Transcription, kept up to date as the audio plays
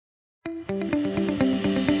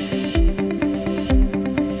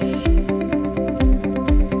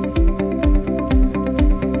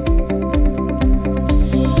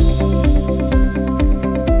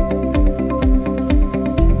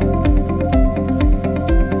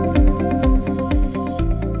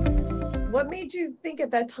made you think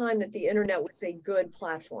at that time that the internet was a good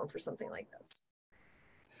platform for something like this?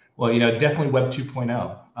 Well, definitely Web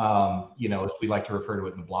 2.0, as we like to refer to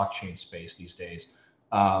it in the blockchain space these days.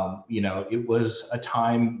 It was a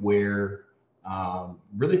time where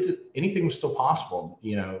really anything was still possible.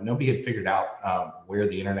 Nobody had figured out where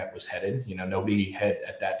the internet was headed. Nobody had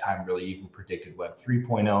at that time really even predicted Web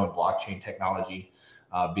 3.0 and blockchain technology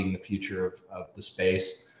being the future of the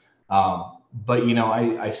space. But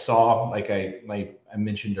I saw, like I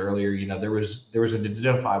mentioned earlier, there was an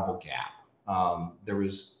identifiable gap. There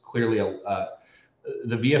was clearly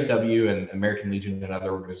the VFW and American Legion and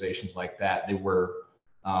other organizations like that. They were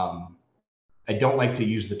I don't like to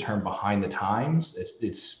use the term behind the times.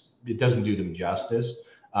 It doesn't do them justice.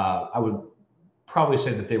 I would probably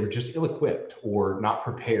say that they were just ill-equipped or not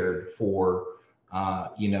prepared for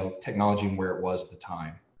technology and where it was at the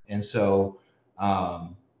time. And so I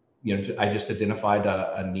just identified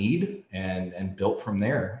a need and built from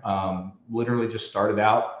there. Literally just started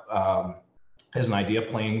out as an idea,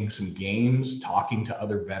 playing some games, talking to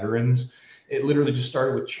other veterans. It literally just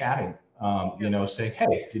started with chatting, saying,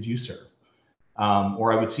 "Hey, did you serve?"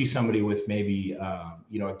 Or I would see somebody with maybe a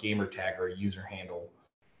gamer tag or a user handle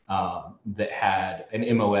that had an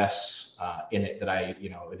MOS in it that I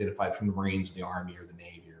identified from the Marines, the Army, or the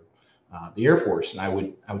Navy, or the Air Force, and I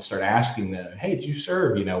would start asking them, "Hey, did you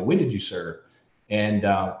serve? When did you serve?" And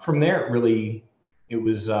from there, it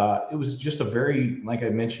was just a very, like I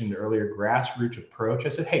mentioned earlier, grassroots approach. I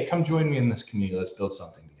said, "Hey, come join me in this community. Let's build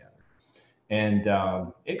something together."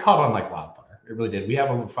 And it caught on like wildfire. It really did. We have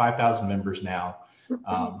over 5,000 members now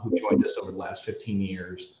who joined us over the last 15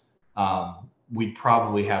 years. We'd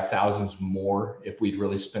probably have thousands more if we'd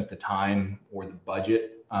really spent the time or the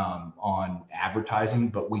budget on advertising,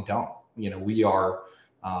 but we don't. We are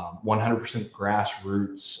 100%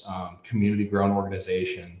 grassroots, community-grown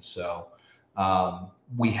organization. So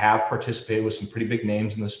we have participated with some pretty big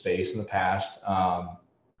names in the space in the past.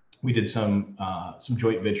 We did some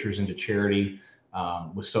joint ventures into charity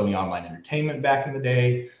with Sony Online Entertainment back in the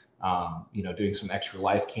day, doing some extra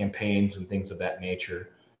life campaigns and things of that nature.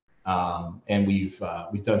 And we've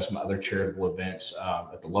done some other charitable events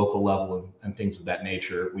at the local level and things of that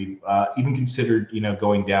nature. We've even considered,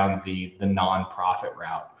 going down the nonprofit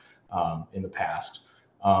route in the past.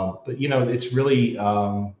 But it's really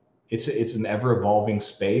it's an ever evolving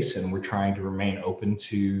space, and we're trying to remain open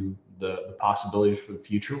to the possibilities for the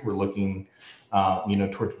future. We're looking,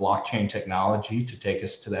 towards blockchain technology to take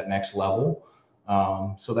us to that next level.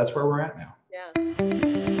 So that's where we're at now. Yeah.